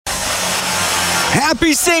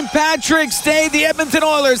Happy St. Patrick's Day. The Edmonton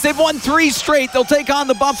Oilers, they've won 3 straight. They'll take on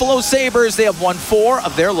the Buffalo Sabres. They have won 4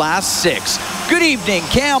 of their last 6. Good evening.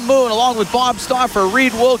 Cam Moon, along with Bob Stauffer,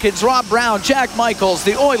 Reed Wilkins, Rob Brown, Jack Michaels,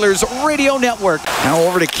 the Oilers Radio Network. Now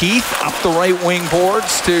over to Keith, up the right wing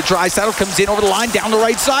boards to Draisaitl, comes in over the line, down the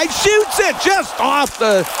right side, shoots it just off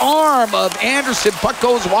the arm of Anderson. Puck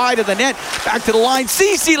goes wide of the net, back to the line.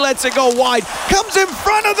 Ceci lets it go wide, comes in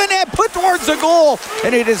front of the net, put towards the goal,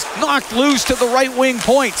 and it is knocked loose to the right wing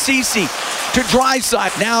point. Ceci to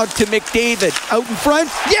Draisaitl, now to McDavid, out in front.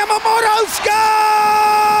 Yamamoto scores!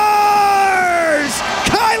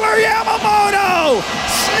 Kyler Yamamoto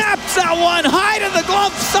snaps that one high to the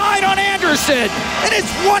glove side on Anderson, and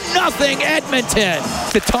it's 1-0 Edmonton.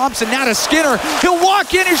 To Thompson, now to Skinner. He'll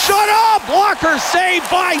walk in, his shot up. Blocker saved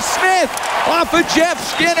by Smith off of Jeff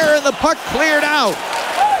Skinner, and the puck cleared out.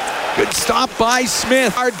 Good stop by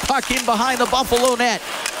Smith. Hard puck in behind the Buffalo net.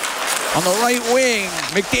 On the right wing,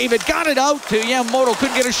 McDavid got it out to Yamamoto.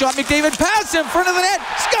 Couldn't get a shot. McDavid pass in front of the net.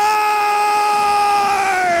 Scores!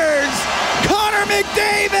 Connor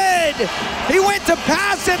McDavid! He went to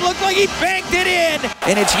pass it. Looked like he banked it in.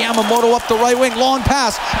 And it's Yamamoto up the right wing. Long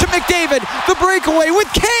pass to McDavid. The breakaway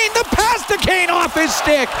with Kane. The pass to Kane off his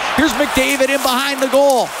stick. Here's McDavid in behind the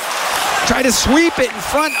goal. Try to sweep it in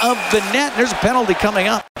front of the net. There's a penalty coming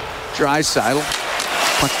up. Draisaitl.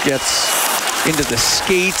 Puck gets into the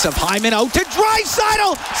skates of Hyman, out to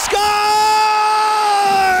Draisaitl, scores!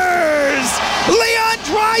 Leon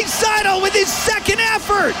Draisaitl with his second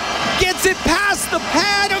effort gets it past the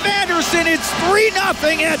pad of Anderson. It's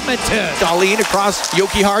 3-0 Edmonton. Dahlin across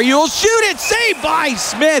Jokiharju will shoot it, saved by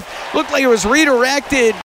Smith. Looked like it was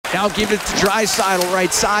redirected. Now give it to Draisaitl,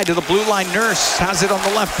 right side to the blue line. Nurse has it on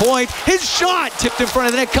the left point. His shot tipped in front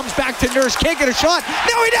of the net, comes back to Nurse. Can't get a shot.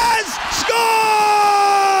 Now he does! Scores!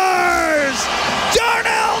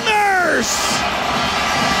 Darnell Nurse!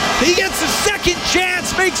 He gets a second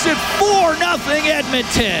chance, makes it 4-0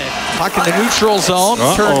 Edmonton. Puck in the neutral zone,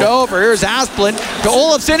 turned over. Here's Asplund to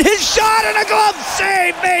Olofsson. His shot and a glove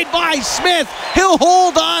save made by Smith. He'll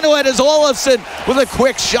hold on to it as Olofsson with a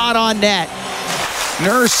quick shot on net.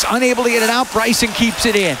 Nurse unable to get it out. Bryson keeps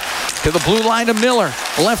it in. To the blue line to Miller.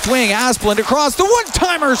 Left wing, Asplund across. The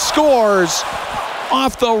one-timer scores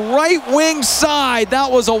off the right wing side.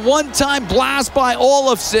 That was a one-time blast by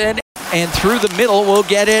Olofsson. And through the middle, we'll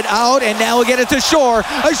get it out. And now we'll get it to Shore.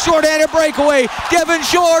 A short-handed breakaway. Devon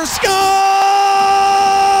Shore scores!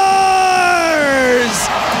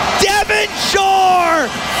 Devon Shore!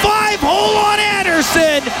 5-hole on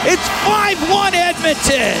Anderson. It's 5-1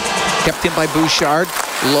 Edmonton. Kept in by Bouchard.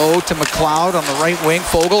 Low to McLeod on the right wing.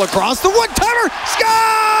 Fogle across the one-timer. Scores!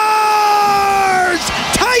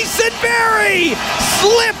 Tyson Barrie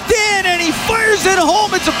slipped in and he fires it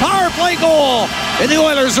home. It's a power play goal. And the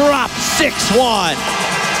Oilers are up 6-1.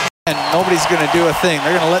 And nobody's going to do a thing.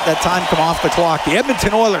 They're going to let that time come off the clock. The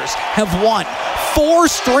Edmonton Oilers have won 4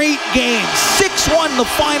 straight games. 6-1 the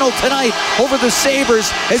final tonight over the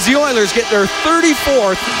Sabres as the Oilers get their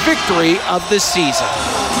 34th victory of the season.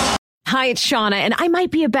 Hi, it's Shauna, and I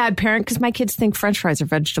might be a bad parent because my kids think French fries are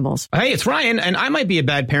vegetables. Hey, it's Ryan, and I might be a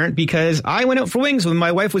bad parent because I went out for wings when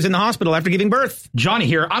my wife was in the hospital after giving birth. Johnny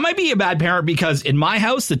here. I might be a bad parent because in my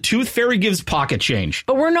house, the tooth fairy gives pocket change.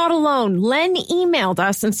 But we're not alone. Len emailed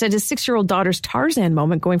us and said his 6-year-old daughter's Tarzan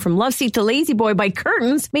moment going from love seat to lazy boy by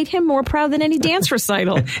curtains made him more proud than any dance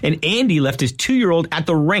recital. And Andy left his 2-year-old at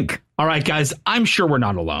the rink. All right, guys, I'm sure we're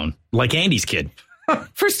not alone. Like Andy's kid.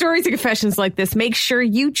 For stories and confessions like this, make sure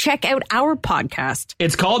you check out our podcast.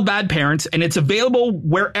 It's called Bad Parents, and it's available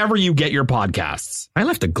wherever you get your podcasts. I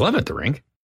left a glove at the rink.